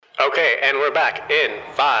Okay, and we're back in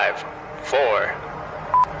 5, 4.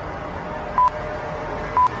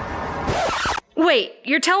 Wait,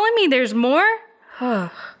 you're telling me there's more?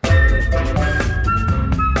 Good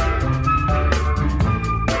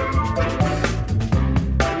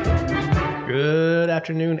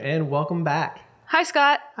afternoon and welcome back. Hi,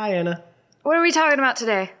 Scott. Hi, Anna. What are we talking about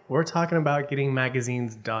today? We're talking about getting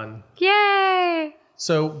magazines done. Yay!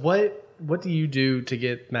 So what do you do to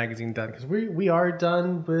get magazine done? Because we are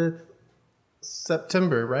done with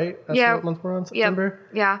September, right? That's what month we're on, September?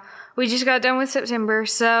 Yep. Yeah. We just got done with September.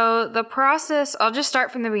 So the process, I'll just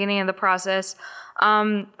start from the beginning of the process.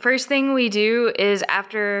 First thing we do is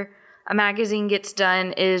after a magazine gets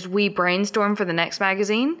done is we brainstorm for the next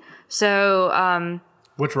magazine. So,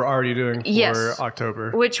 which we're already doing for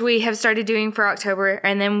October. Which we have started doing for October.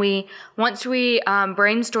 And then once we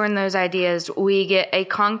brainstorm those ideas, we get a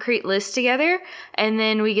concrete list together. And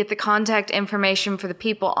then we get the contact information for the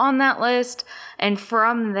people on that list. And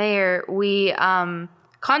from there, we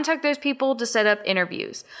contact those people to set up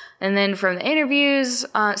interviews. And then from the interviews,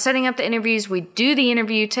 setting up the interviews, we do the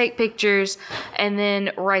interview, take pictures, and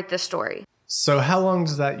then write the story. So how long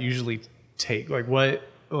does that usually take?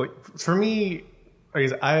 For me,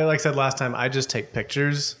 like I said last time, I just take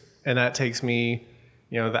pictures, and that takes me,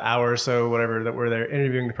 the hour or so, whatever, that we're there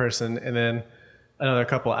interviewing the person, and then another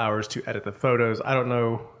couple of hours to edit the photos. I don't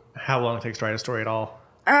know how long it takes to write a story at all.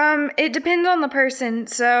 It depends on the person.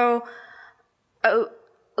 So,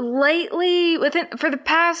 lately, for the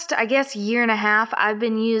past, I guess, year and a half, I've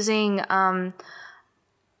been using an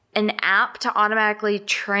app to automatically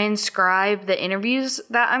transcribe the interviews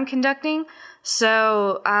that I'm conducting.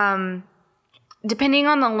 So, depending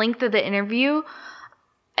on the length of the interview,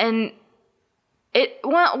 and it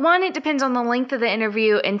depends on the length of the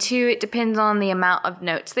interview, and two, it depends on the amount of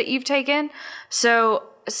notes that you've taken. So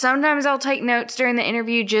sometimes I'll take notes during the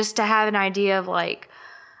interview just to have an idea of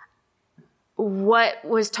what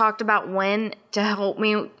was talked about when, to help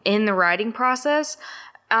me in the writing process.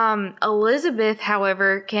 Elizabeth,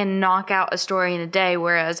 however, can knock out a story in a day,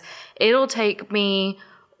 whereas it'll take me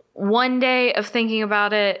one day of thinking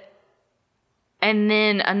about it and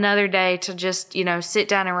then another day to just, sit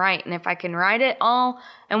down and write. And if I can write it all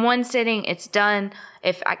in one sitting, it's done.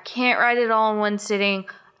 If I can't write it all in one sitting,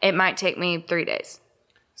 it might take me 3 days.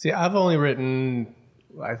 See, I've only written,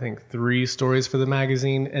 I think, 3 stories for the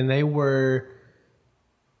magazine, and I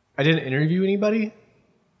didn't interview anybody,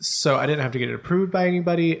 so I didn't have to get it approved by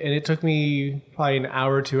anybody, and it took me probably an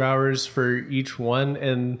hour, 2 hours for each one,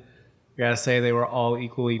 and I gotta say they were all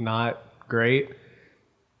equally not great.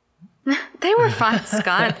 They were fine,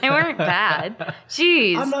 Scott. They weren't bad.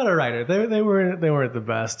 Jeez. I'm not a writer. They weren't the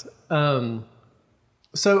best. But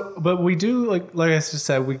we do, like I just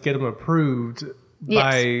said, we get them approved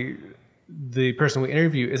by the person we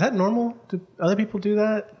interview. Is that normal? Do other people do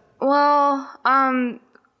that? Well,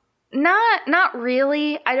 not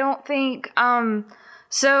really. I don't think.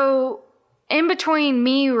 So in between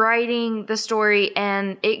me writing the story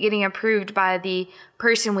and it getting approved by the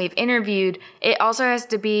person we've interviewed, it also has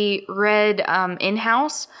to be read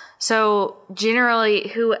in-house. So generally,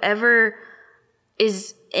 whoever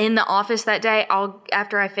is in the office that day,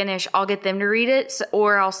 after I finish, I'll get them to read it,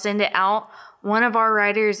 or I'll send it out. One of our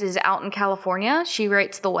writers is out in California. She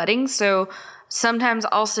writes the weddings, so sometimes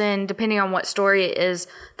I'll send, depending on what story it is,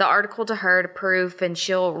 the article to her to proof, and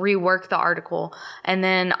she'll rework the article. And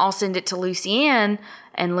then I'll send it to Lucy-Ann,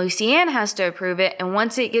 and Lucy-Ann has to approve it. And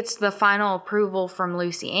once it gets the final approval from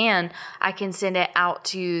Lucy-Ann, I can send it out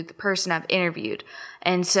to the person I've interviewed.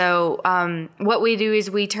 And so what we do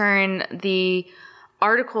is we turn the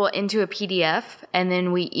article into a PDF, and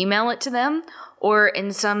then we email it to them. Or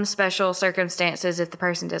in some special circumstances, if the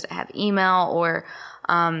person doesn't have email or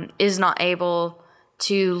is not able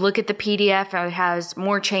to look at the PDF or has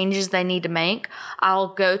more changes they need to make,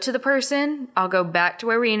 I'll go to the person, I'll go back to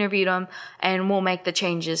where we interviewed them, and we'll make the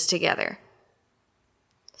changes together.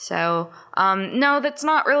 So, no, that's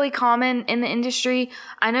not really common in the industry.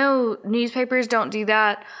 I know newspapers don't do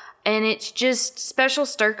that, and it's just special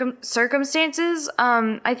circumstances.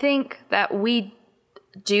 I think that we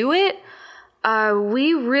do it.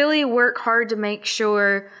 We really work hard to make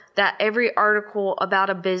sure that every article about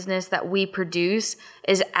a business that we produce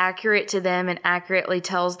is accurate to them and accurately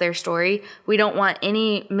tells their story. We don't want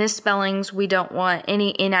any misspellings. We don't want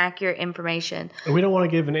any inaccurate information. And we don't want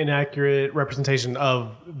to give an inaccurate representation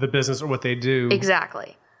of the business or what they do.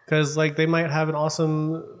 Exactly. Because they might have an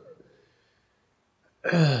awesome,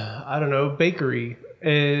 bakery.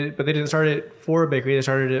 But they didn't start it for a bakery. They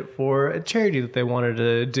started it for a charity that they wanted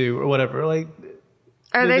to do or whatever.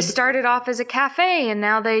 Or they started off as a cafe and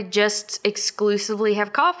now they just exclusively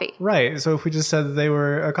have coffee. Right. So if we just said that they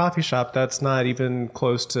were a coffee shop, that's not even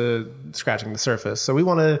close to scratching the surface. So we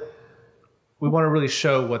want to really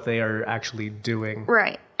show what they are actually doing.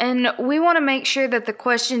 Right. And we want to make sure that the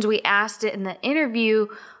questions we asked it in the interview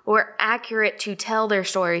were accurate to tell their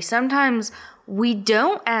story. Sometimes we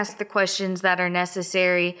don't ask the questions that are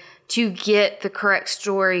necessary to get the correct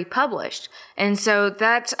story published. And so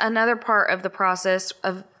that's another part of the process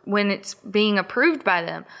of when it's being approved by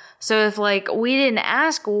them. So if we didn't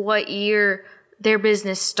ask what year their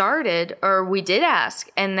business started, or we did ask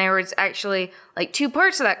and there was actually 2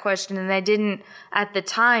 parts of that question and they didn't at the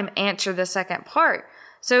time answer the second part.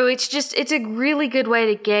 So it's a really good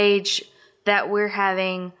way to gauge that we're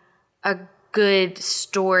having a good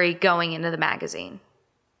story going into the magazine.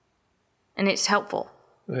 And it's helpful.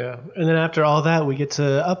 Yeah. And then after all that, we get to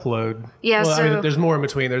upload. Yeah. Well, there's more in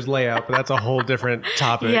between. There's layout, but that's a whole different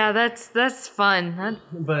topic. Yeah, that's fun.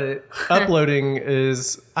 But uploading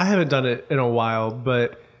I haven't done it in a while,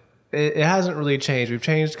 but it hasn't really changed. We've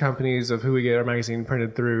changed companies of who we get our magazine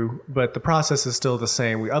printed through, but the process is still the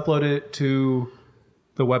same. We upload it to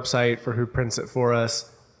the website for who prints it for us.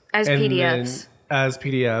 As PDFs. As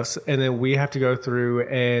PDFs. And then we have to go through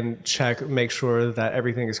and make sure that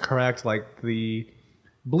everything is correct, like the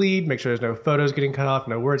bleed, make sure there's no photos getting cut off,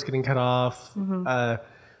 no words getting cut off. Mm-hmm.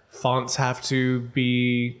 Fonts have to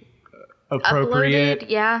be appropriate. Uploaded,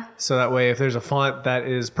 yeah. So that way, if there's a font that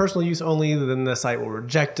is personal use only, then the site will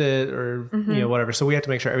reject it or whatever. So we have to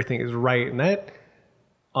make sure everything is right. And that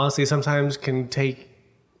honestly sometimes can take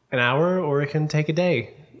an hour or it can take a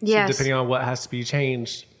day. Yes. So depending on what has to be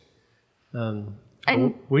changed. And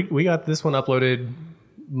we got this one uploaded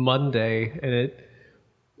Monday and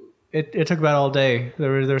it took about all day.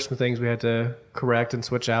 There were some things we had to correct and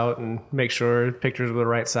switch out and make sure pictures were the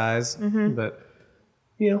right size. Mm-hmm. But,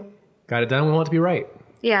 got it done. We want it to be right.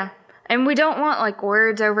 Yeah. And we don't want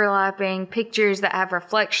words overlapping, pictures that have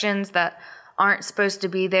reflections that aren't supposed to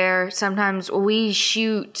be there. Sometimes we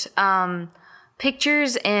shoot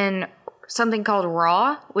pictures in something called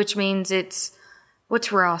RAW, which means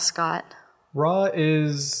what's RAW, Scott? RAW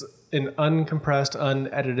is an uncompressed,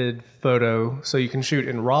 unedited photo. So you can shoot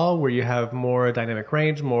in RAW where you have more dynamic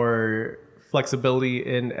range, more flexibility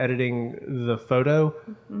in editing the photo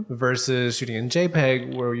versus shooting in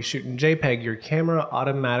JPEG where you shoot in JPEG, your camera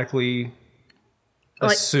automatically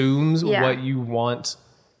assumes what you want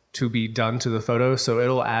to be done to the photo. So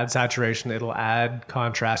it'll add saturation, it'll add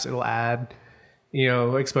contrast, it'll add,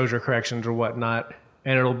 exposure corrections or whatnot.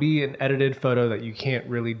 And it'll be an edited photo that you can't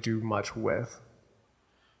really do much with.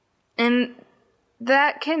 And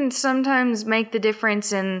that can sometimes make the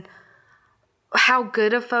difference in how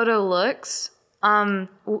good a photo looks.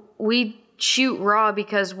 We shoot RAW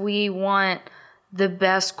because we want the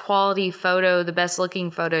best quality photo, the best looking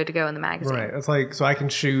photo to go in the magazine. Right. It's so I can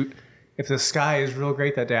shoot, if the sky is real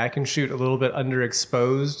great that day, I can shoot a little bit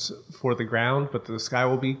underexposed for the ground, but the sky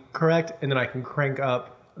will be correct. And then I can crank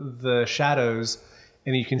up the shadows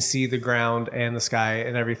and you can see the ground and the sky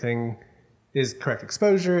and everything is correct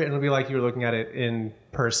exposure. And it'll be like you're looking at it in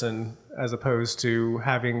person as opposed to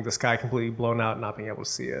having the sky completely blown out and not being able to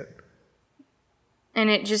see it. And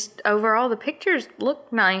it just, overall, the pictures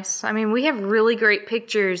look nice. I mean, we have really great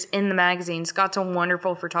pictures in the magazine. Scott's a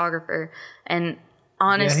wonderful photographer. And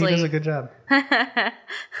honestly... Yeah, he does a good job.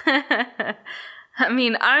 I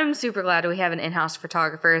mean, I'm super glad we have an in-house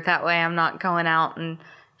photographer. That way I'm not going out and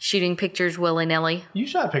shooting pictures willy-nilly. You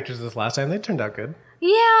shot pictures this last time. They turned out good.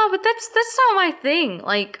 Yeah, but that's not my thing.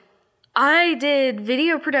 I did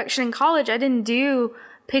video production in college. I didn't do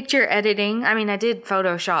picture editing. I mean, I did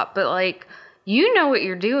Photoshop, but you know what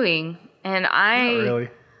you're doing. And Not really.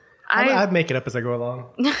 I'd make it up as I go along.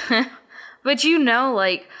 But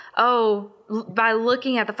by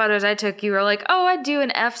looking at the photos I took, you were like, oh, I'd do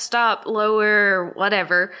an f-stop lower or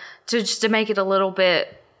whatever to make it a little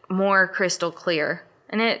bit more crystal clear.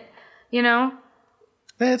 And it,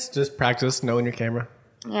 It's just practice knowing your camera.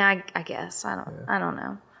 Yeah, I guess. I don't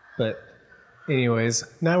know. But anyways,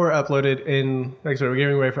 now we're uploaded in, we're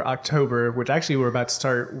getting ready for October, which actually we're about to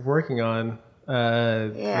start working on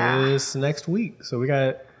this next week. So we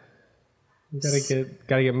gotta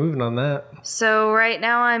get moving on that. So right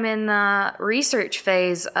now I'm in the research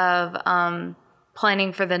phase of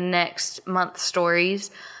planning for the next month's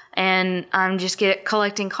stories. And I'm just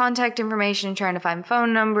collecting contact information, trying to find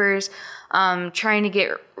phone numbers, trying to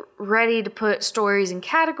get ready to put stories in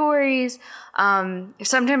categories.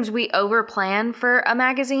 Sometimes we overplan for a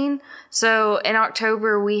magazine. So in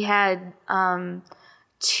October, we had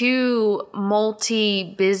 2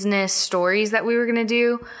 multi-business stories that we were going to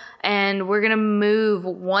do. and we're going to move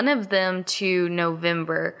one of them to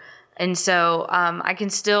November. And so I can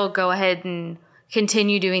still go ahead and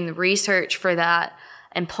continue doing the research for that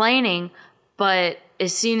and planning. But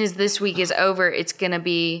as soon as this week is over, it's going to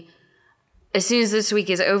be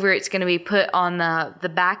put on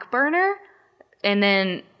the back burner. And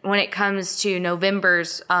then when it comes to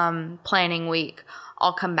November's planning week,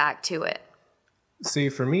 I'll come back to it. See,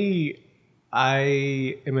 for me,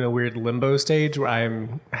 I am in a weird limbo stage where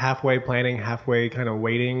I'm halfway planning, halfway kind of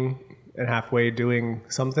waiting, and halfway doing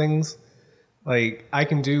some things. Like, I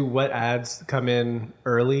can do what ads come in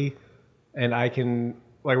early, and I can,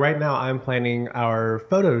 like, right now I'm planning our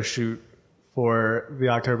photo shoot for the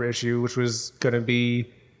October issue, which was going to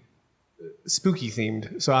be spooky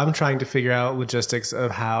themed. So I'm trying to figure out logistics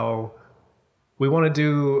of how we want to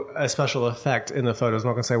do a special effect in the photos. I'm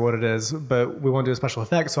not going to say what it is, but we want to do a special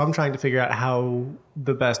effect. So I'm trying to figure out how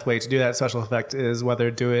the best way to do that special effect is, whether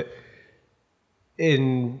to do it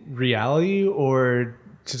in reality or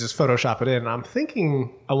to just Photoshop it in. I'm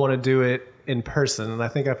thinking I want to do it in person, and I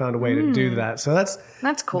think I found a way to do that. So that's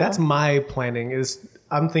cool. That's my planning. Is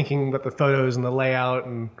I'm thinking about the photos and the layout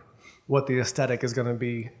and what the aesthetic is going to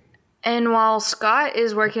be. And while Scott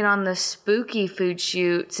is working on the spooky food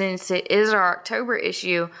shoot, since it is our October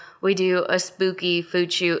issue, we do a spooky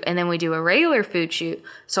food shoot and then we do a regular food shoot.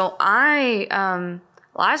 So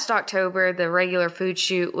last October, the regular food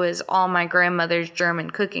shoot was all my grandmother's German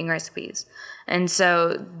cooking recipes. And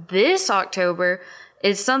so this October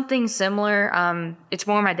is something similar. It's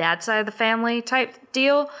more my dad's side of the family type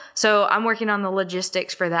deal. So I'm working on the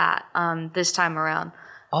logistics for that this time around.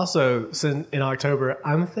 Also, since in October,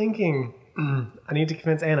 I'm thinking I need to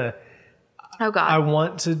convince Anna. Oh, God. I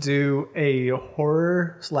want to do a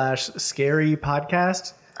horror/scary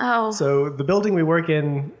podcast. Oh. So the building we work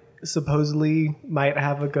in supposedly might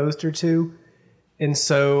have a ghost or two. And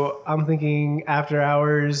so I'm thinking after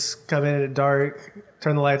hours, come in at dark,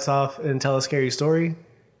 turn the lights off, and tell a scary story.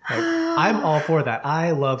 Like, I'm all for that.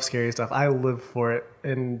 I love scary stuff. I live for it.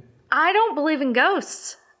 And I don't believe in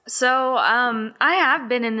ghosts. So I have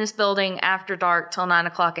been in this building after dark till 9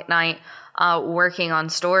 o'clock at night working on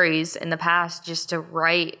stories in the past just to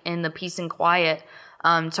write in the peace and quiet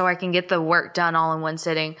so I can get the work done all in one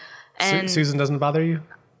sitting. And Susan doesn't bother you?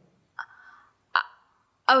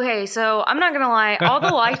 Okay, so I'm not going to lie. All the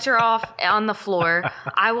lights are off on the floor.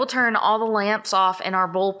 I will turn all the lamps off in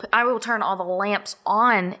our I will turn all the lamps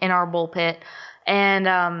on in our bullpit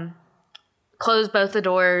and close both the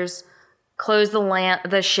doors, close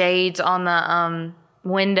the shades on the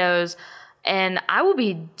windows, and I will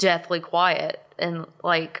be deathly quiet. And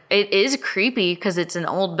like, it is creepy because it's an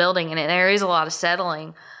old building and there is a lot of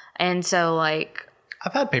settling. And so like,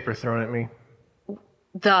 I've had paper thrown at me.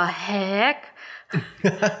 The heck?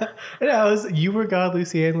 You were gone,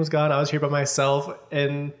 Lucianne was gone, I was here by myself,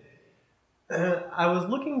 and I was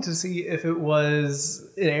looking to see if it was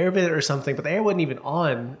an air vent or something, but the air wasn't even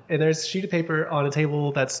on, and there's a sheet of paper on a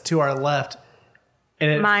table that's to our left,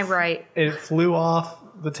 and it flew off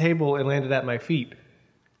the table and landed at my feet.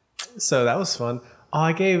 So that was fun.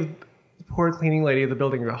 I gave the poor cleaning lady of the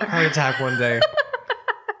building a heart attack one day.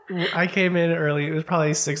 I came in early, it was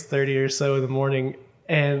probably 6:30 or so in the morning,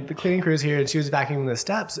 and the cleaning crew's here, and she was vacuuming the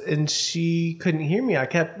steps, and she couldn't hear me. I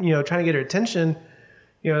kept, trying to get her attention,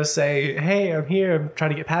 say, hey, I'm here. I'm trying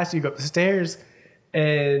to get past you, go up the stairs.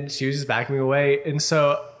 And she was just vacuuming away. And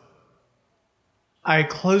so I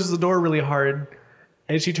closed the door really hard,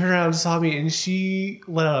 and she turned around and saw me, and she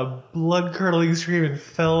let out a blood-curdling scream and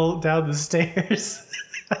fell down the stairs.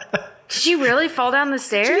 Did she really fall down the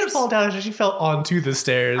stairs? She didn't fall down. She fell onto the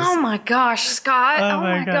stairs. Oh my gosh, Scott. Oh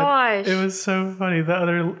my gosh. It was so funny. The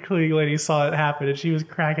other cleaning lady saw it happen and she was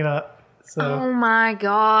cracking up. So. Oh my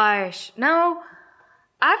gosh. No,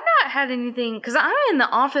 I've not had anything, because I'm in the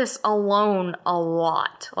office alone a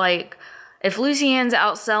lot. Like, if Lucianne's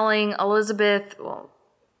out selling, Elizabeth,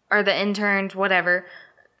 or the interns, whatever,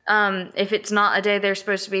 if it's not a day they're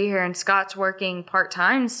supposed to be here and Scott's working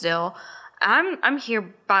part-time still, I'm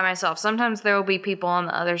here by myself. Sometimes there will be people on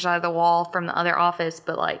the other side of the wall from the other office,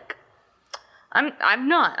 but like, I've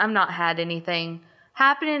not had anything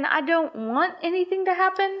happening. I don't want anything to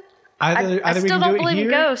happen. I still don't believe in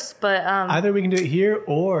ghosts, but either we can do it here,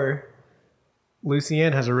 or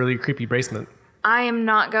Lucianne has a really creepy basement. I am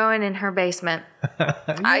not going in her basement.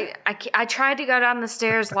 I tried to go down the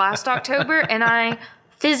stairs last October, and I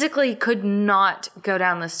physically could not go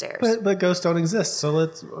down the stairs. But ghosts don't exist, so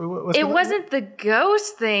let's... It wasn't the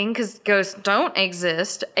ghost thing, because ghosts don't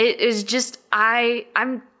exist. It is just,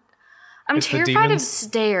 I'm terrified of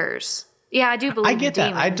stairs. Yeah, I do believe in demons. I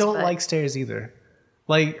get that. I don't like stairs either.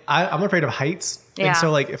 Like, I'm afraid of heights. Yeah. And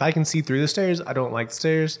so like if I can see through the stairs, I don't like the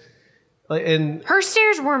stairs. Like, and Her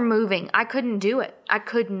stairs were moving. I couldn't do it. I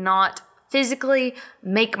could not physically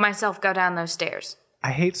make myself go down those stairs.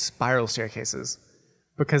 I hate spiral staircases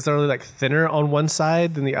because they're like thinner on one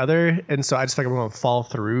side than the other. And so I just think I'm going to fall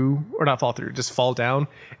through, or not fall through, just fall down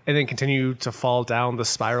and then continue to fall down the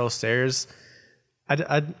spiral stairs. I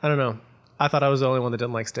don't know. I thought I was the only one that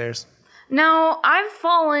didn't like stairs. No, I've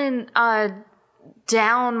fallen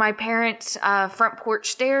down my parents' front porch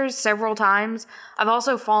stairs several times. I've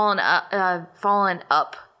also fallen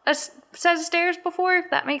up a set of stairs before, if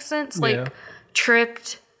that makes sense. Like Yeah.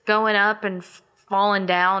 tripped going up and fallen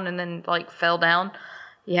down and then like fell down.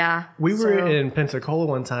 Yeah. We were in Pensacola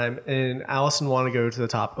one time, and Allison wanted to go to the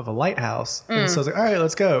top of a lighthouse. And so I was like, all right,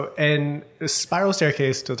 let's go. And a spiral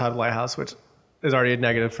staircase to the top of the lighthouse, which is already a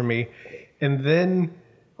negative for me. And then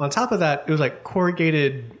on top of that, it was like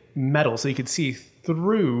corrugated metal, so you could see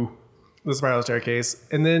through the spiral staircase.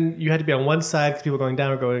 And then you had to be on one side because people going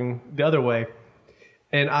down or going the other way.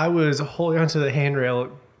 And I was holding onto the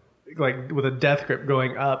handrail like with a death grip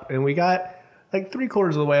going up, and we got like 3/4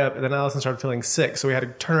 of the way up, and then Allison started feeling sick, so we had to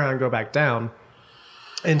turn around and go back down.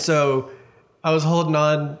 And so I was holding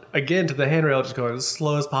on again to the handrail, just going as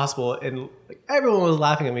slow as possible, and like, everyone was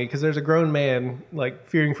laughing at me because there's a grown man like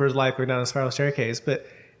fearing for his life going down a spiral staircase. But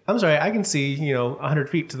I'm sorry, I can see 100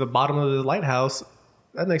 feet to the bottom of the lighthouse.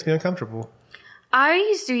 That makes me uncomfortable. I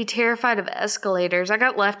used to be terrified of escalators. I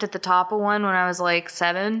got left at the top of one when I was like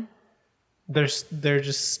 7. They're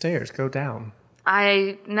just stairs. Go down.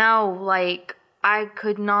 I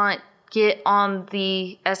could not get on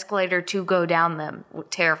the escalator to go down them.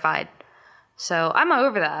 Terrified. So I'm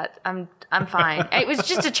over that. I'm fine. It was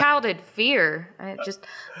just a childhood fear.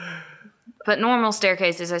 But normal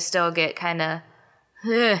staircases, I still get kind of.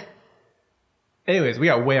 Anyways, we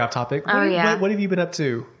got way off topic. What have you been up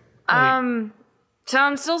to? So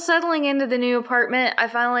I'm still settling into the new apartment. I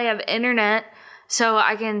finally have internet, so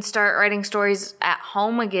I can start writing stories at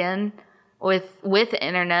home again with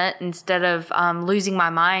internet instead of losing my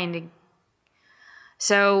mind.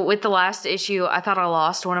 So with the last issue, I thought I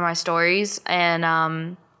lost one of my stories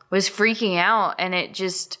and was freaking out, and it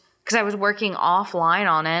just because I was working offline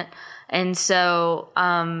on it, and so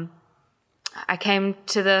I came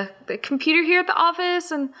to the computer here at the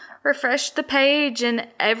office and refreshed the page, and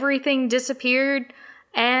everything disappeared,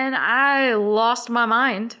 and I lost my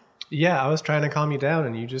mind. Yeah, I was trying to calm you down,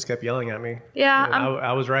 and you just kept yelling at me. Yeah,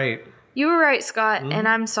 I was right. You were right, Scott, and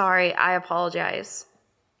I'm sorry. I apologize.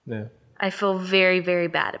 Yeah, I feel very, very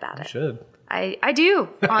bad about it. you should. I do,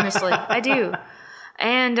 honestly. I do.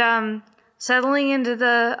 And settling into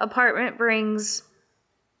the apartment brings...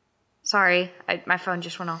 Sorry, my phone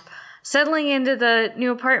just went off. Settling into the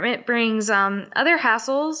new apartment brings other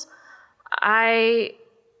hassles.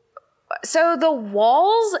 So the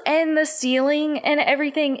walls and the ceiling and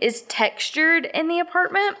everything is textured in the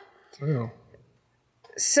apartment. Oh.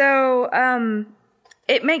 So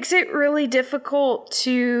it makes it really difficult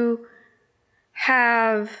to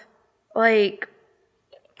have like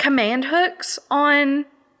command hooks on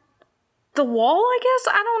the wall, I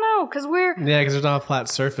guess. I don't know, because because there's not a flat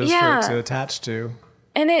surface for it to attach to.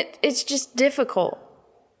 And it's just difficult.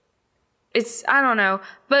 I don't know.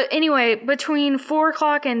 But anyway, between 4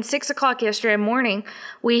 o'clock and 6 o'clock yesterday morning,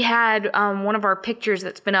 we had one of our pictures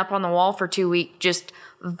that's been up on the wall for 2 weeks just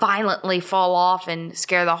violently fall off and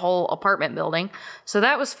scare the whole apartment building. So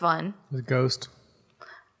that was fun. The ghost.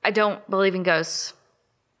 I don't believe in ghosts.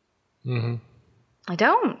 Mm-hmm. I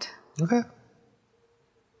don't. Okay.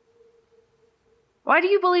 Why do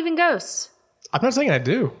you believe in ghosts? I'm not saying I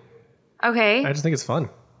do. Okay. I just think it's fun.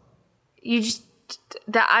 You just...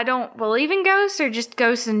 That I don't believe in ghosts, or just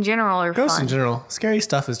ghosts in general are Ghosts fun? in general. Scary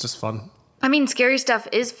stuff is just fun. I mean, scary stuff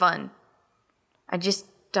is fun. I just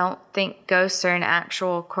don't think ghosts are an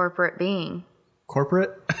actual corporate being.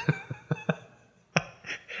 Corporate?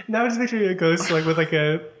 Now I just picture a ghost like with like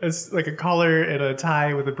a collar and a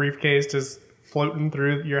tie with a briefcase just floating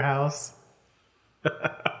through your house.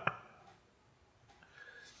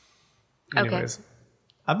 Anyways,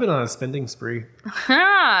 I've been on a spending spree.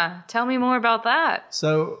 Tell me more about that.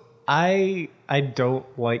 So I don't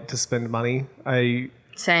like to spend money.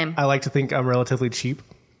 Same. I like to think I'm relatively cheap,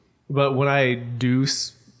 but when I do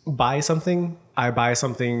buy something, I buy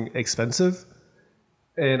something expensive.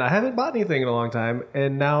 And I haven't bought anything in a long time,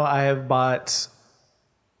 and now I have bought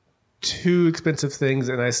 2 expensive things,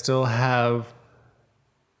 and I still have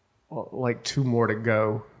like 2 more to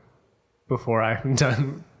go before I'm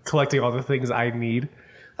done collecting all the things I need.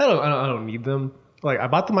 I don't need them. Like, I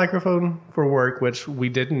bought the microphone for work, which we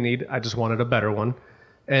didn't need. I just wanted a better one.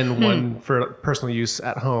 and one for personal use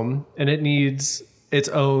at home. And it needs its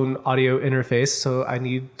own audio interface, so I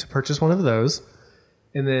need to purchase one of those.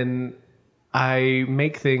 And then I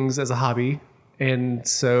make things as a hobby, and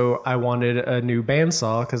so I wanted a new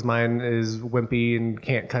bandsaw because mine is wimpy and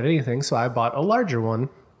can't cut anything, so I bought a larger one.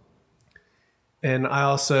 And I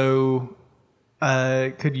also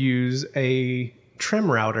could use a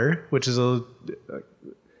trim router, which is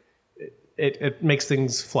it makes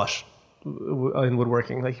things flush in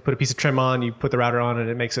woodworking. Like you put a piece of trim on, you put the router on, and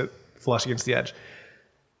it makes it flush against the edge.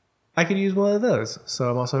 I could use one of those, so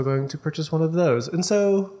I'm also going to purchase one of those. And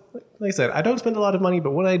so, like I said, I don't spend a lot of money,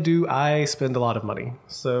 but when I do, I spend a lot of money.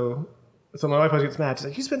 So my wife always gets mad. She's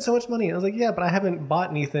like, "You spend so much money." And I was like, "Yeah, but I haven't bought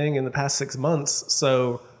anything in the past 6 months,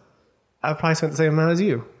 so I've probably spent the same amount as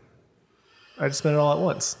you. I just spent it all at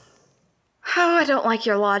once." Oh, I don't like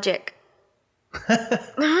your logic.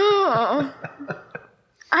 Oh.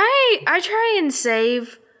 I try and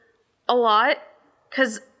save a lot,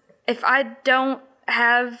 because if I don't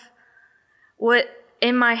have what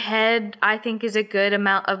in my head I think is a good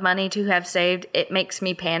amount of money to have saved, it makes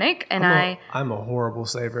me panic, and I'm a horrible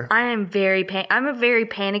saver. I'm a very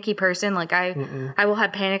panicky person. Like I will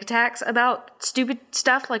have panic attacks about stupid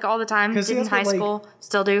stuff like all the time. Did in high school,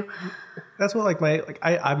 still do. That's what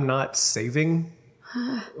I'm not saving.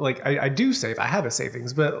 Like I do save. I have a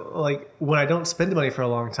savings, but like when I don't spend the money for a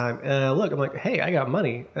long time, and I look, I'm like, hey, I got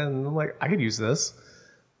money, and I'm like, I could use this.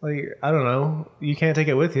 Like, I don't know. You can't take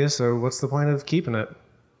it with you, so what's the point of keeping it?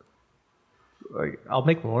 Like, I'll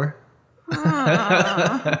make more.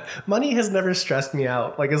 Money has never stressed me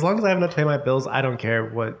out. Like, as long as I have enough to pay my bills, I don't care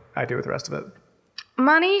what I do with the rest of it.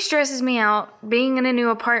 Money stresses me out. Being in a new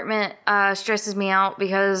apartment stresses me out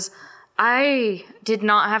because I did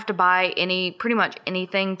not have to buy pretty much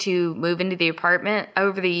anything to move into the apartment.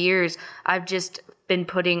 Over the years, I've just been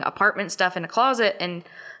putting apartment stuff in a closet and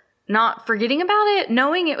not forgetting about it,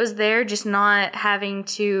 knowing it was there, just not having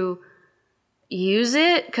to use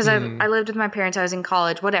it because I lived with my parents. I was in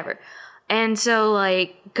college, whatever. And so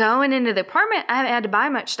like going into the apartment, I haven't had to buy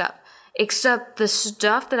much stuff, except the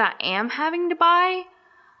stuff that I am having to buy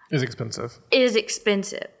is expensive.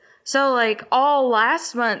 So like all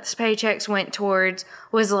last month's paychecks went towards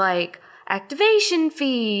was like activation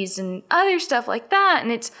fees and other stuff like that.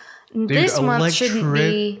 And it's, dude, this month shouldn't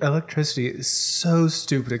be. Electricity is so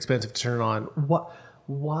stupid expensive to turn on.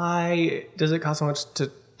 Why does it cost so much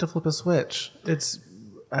to flip a switch?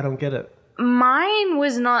 I don't get it. Mine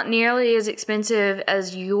was not nearly as expensive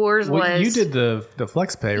as yours was. You did the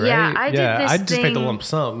flex pay, right? Yeah, I did this I just thing. paid the lump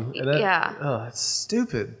sum. Yeah. Oh, that's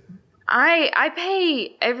stupid. I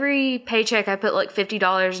pay every paycheck. I put like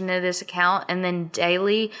 $50 into this account, and then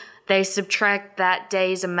daily they subtract that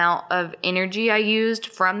day's amount of energy I used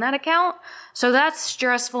from that account. So that's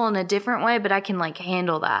stressful in a different way, but I can like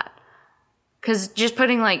handle that. Because just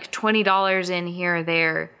putting like $20 in here or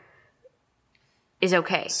there is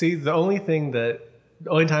okay. See, the only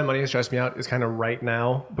time money has stressed me out is kind of right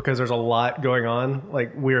now, because there's a lot going on.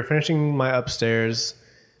 Like, we were finishing my upstairs.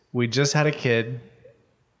 We just had a kid,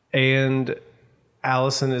 and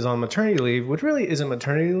Allison is on maternity leave, which really isn't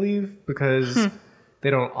maternity leave because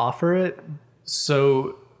they don't offer it.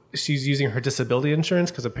 So she's using her disability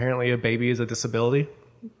insurance because apparently a baby is a disability.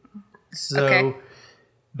 So, okay.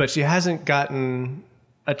 But she hasn't gotten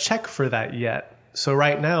a check for that yet. So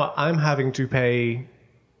right now I'm having to pay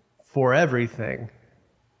for everything.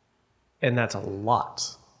 And that's a lot.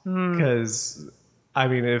 Because, I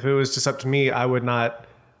mean, if it was just up to me, I would not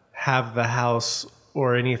have the house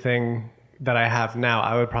or anything that I have now.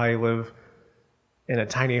 I would probably live in a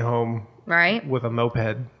tiny home, right, with a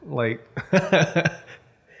moped. Like,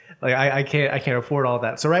 I can't afford all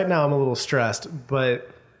that. So right now I'm a little stressed, but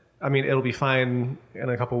I mean, it'll be fine in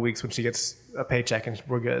a couple of weeks when she gets a paycheck and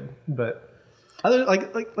we're good. But other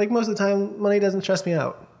like most of the time, money doesn't stress me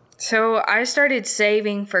out. So I started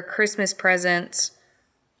saving for Christmas presents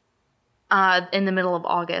in the middle of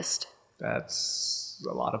August. That's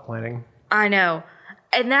a lot of planning. I know.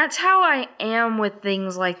 And that's how I am with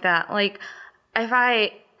things like that. Like, if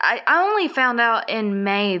I only found out in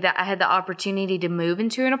May that I had the opportunity to move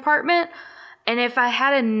into an apartment. And if I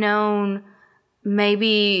had known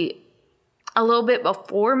maybe a little bit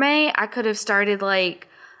before May, I could have started like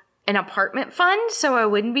an apartment fund so I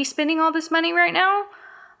wouldn't be spending all this money right now.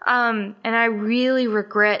 And I really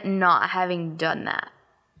regret not having done that.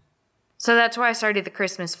 So that's why I started the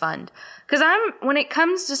Christmas fund. Because when it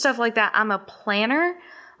comes to stuff like that, I'm a planner.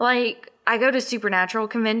 Like, I go to supernatural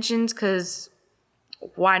conventions because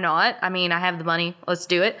why not? I mean, I have the money. Let's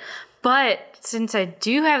do it. But since I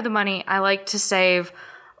do have the money, I like to save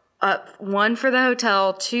 1 for the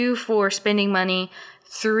hotel, 2 for spending money,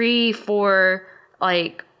 3 for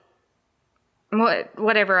like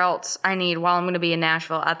whatever else I need while I'm going to be in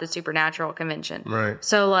Nashville at the Supernatural convention. Right.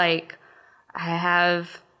 So like I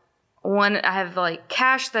have like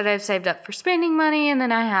cash that I've saved up for spending money, and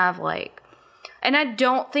then I have like, and I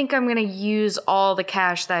don't think I'm going to use all the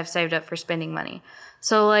cash that I've saved up for spending money.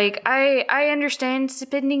 So like I understand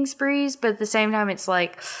spending sprees, but at the same time it's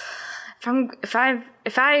like if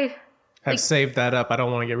I have saved that up, I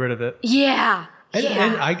don't want to get rid of it. Yeah.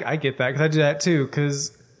 And I get that because I do that too.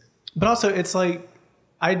 But also it's like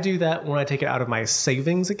I do that when I take it out of my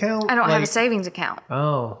savings account. I don't have a savings account.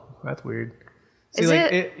 Oh, that's weird. See, Is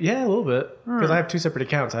like, it? Yeah, a little bit. Because I have 2 separate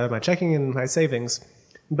accounts. I have my checking and my savings.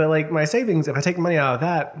 But like my savings, if I take money out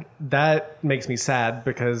of that makes me sad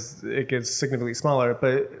because it gets significantly smaller.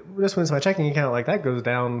 But this one's my checking account, like that goes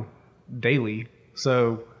down daily.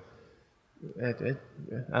 So I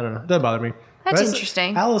don't know. It doesn't bother me. That's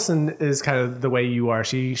interesting. Allison is kind of the way you are.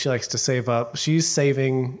 She likes to save up. She's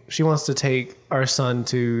saving. She wants to take our son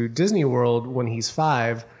to Disney World when he's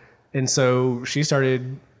 5. And so she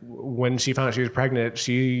started, when she found out she was pregnant,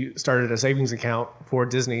 she started a savings account for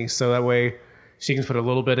Disney. So that way she can put a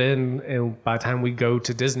little bit in. And by the time we go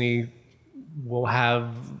to Disney, we'll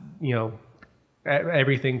have,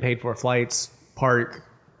 everything paid for: flights, park,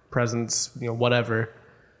 presents, whatever.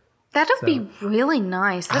 That would be really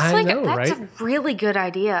nice. That's I know, that's right? a really good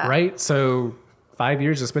idea. Right? So 5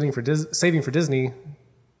 years of saving for Disney.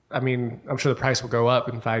 I mean, I'm sure the price will go up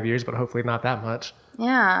in 5 years, but hopefully not that much.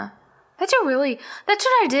 Yeah. That's what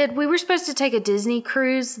I did. We were supposed to take a Disney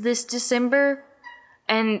cruise this December.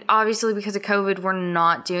 And obviously because of COVID, we're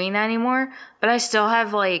not doing that anymore. But I still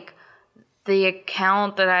have like the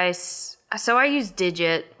account that so I use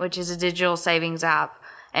Digit, which is a digital savings app.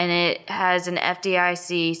 And it has an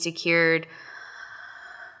FDIC secured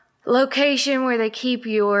location where they keep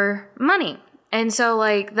your money. And so,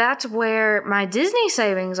 like, that's where my Disney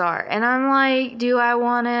savings are. And I'm like, do I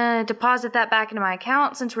want to deposit that back into my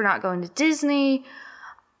account since we're not going to Disney?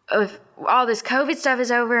 If all this COVID stuff is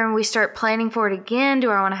over and we start planning for it again,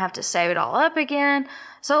 do I want to have to save it all up again?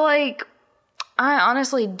 So, like, I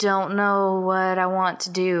honestly don't know what I want to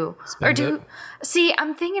do. See,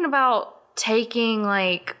 I'm thinking about taking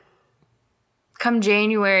like come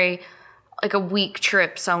January like a week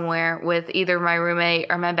trip somewhere with either my roommate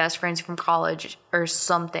or my best friends from college or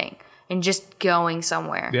something and just going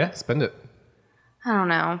somewhere. Yeah, spend it. I don't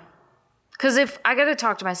know. Because if I got to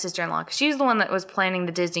talk to my sister-in-law, because she's the one that was planning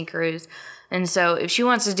the Disney cruise. And so if she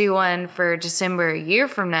wants to do one for December a year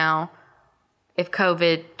from now, if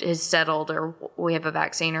COVID is settled or we have a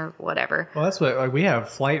vaccine or whatever. Well, that's what, like, we have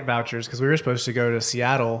flight vouchers because we were supposed to go to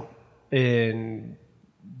Seattle in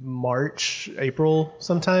March, April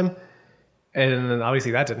sometime. And then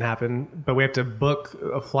obviously that didn't happen, but we have to book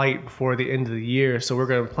a flight before the end of the year. So we're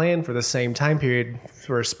going to plan for the same time period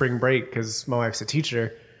for spring break because my wife's a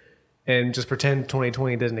teacher, and just pretend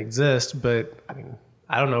 2020 didn't exist. But I mean,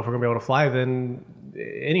 I don't know if we're going to be able to fly then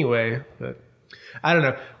anyway, but I don't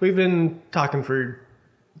know. We've been talking for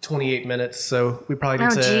 28 minutes, so we probably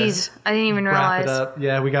need to I didn't even wrap realize. it up.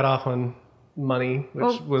 Yeah, we got off on money,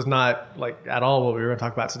 which was not like at all what we were going to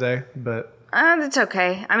talk about today, but That's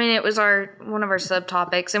okay. I mean, it was one of our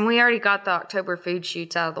subtopics, and we already got the October food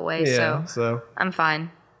shoots out of the way, so I'm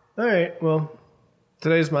fine. All right. Well,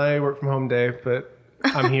 today's my work from home day, but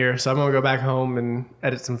I'm here, so I'm going to go back home and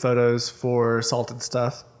edit some photos for Salted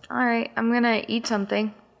Stuff. All right. I'm going to eat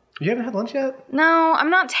something. You haven't had lunch yet? No, I'm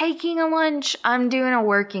not taking a lunch. I'm doing a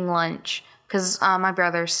working lunch because my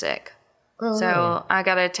brother's sick. Oh, So I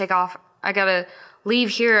got to take off. I got to leave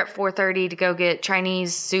here at 4:30 to go get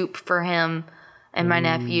Chinese soup for him and my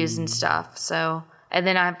nephews and stuff. So, and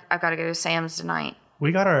then I've got to go to Sam's tonight.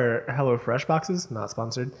 We got our HelloFresh boxes, not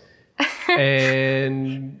sponsored.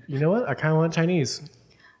 And you know what? I kind of want Chinese.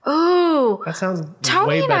 Ooh, That sounds Tony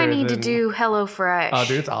way and better I need to than- do HelloFresh. Oh,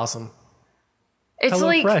 dude, it's awesome. It's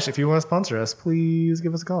like, HelloFresh, if you want to sponsor us, please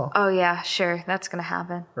give us a call. oh yeah, sure, that's gonna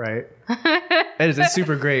happen. Right. It's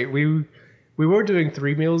super great. We were doing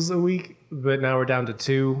 3 meals a week, but now we're down to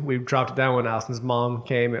 2. We've dropped it down when Allison's mom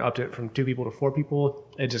came and upped it from 2 people to 4 people.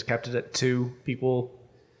 It just kept it at 2 people,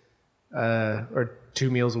 or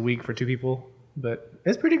 2 meals a week for 2 people. But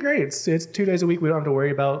it's pretty great. It's 2 days a week. We don't have to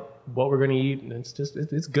worry about what we're going to eat, and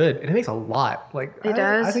it's good. And it makes a lot. Like It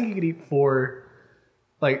does? I think you could eat 4.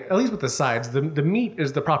 Like, at least with the sides. The meat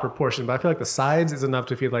is the proper portion, but I feel like the sides is enough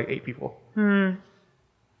to feed like 8 people.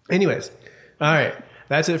 Anyways, all right.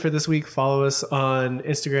 That's it for this week. Follow us on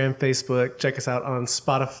Instagram, Facebook. Check us out on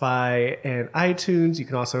Spotify and iTunes. You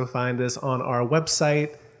can also find us on our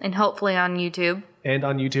website, And hopefully on YouTube. And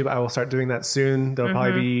on YouTube, I will start doing that soon. There'll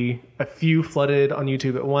probably be a few flooded on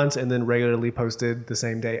YouTube at once and then regularly posted the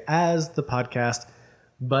same day as the podcast.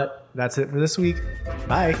 But that's it for this week.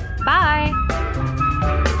 Bye. Bye.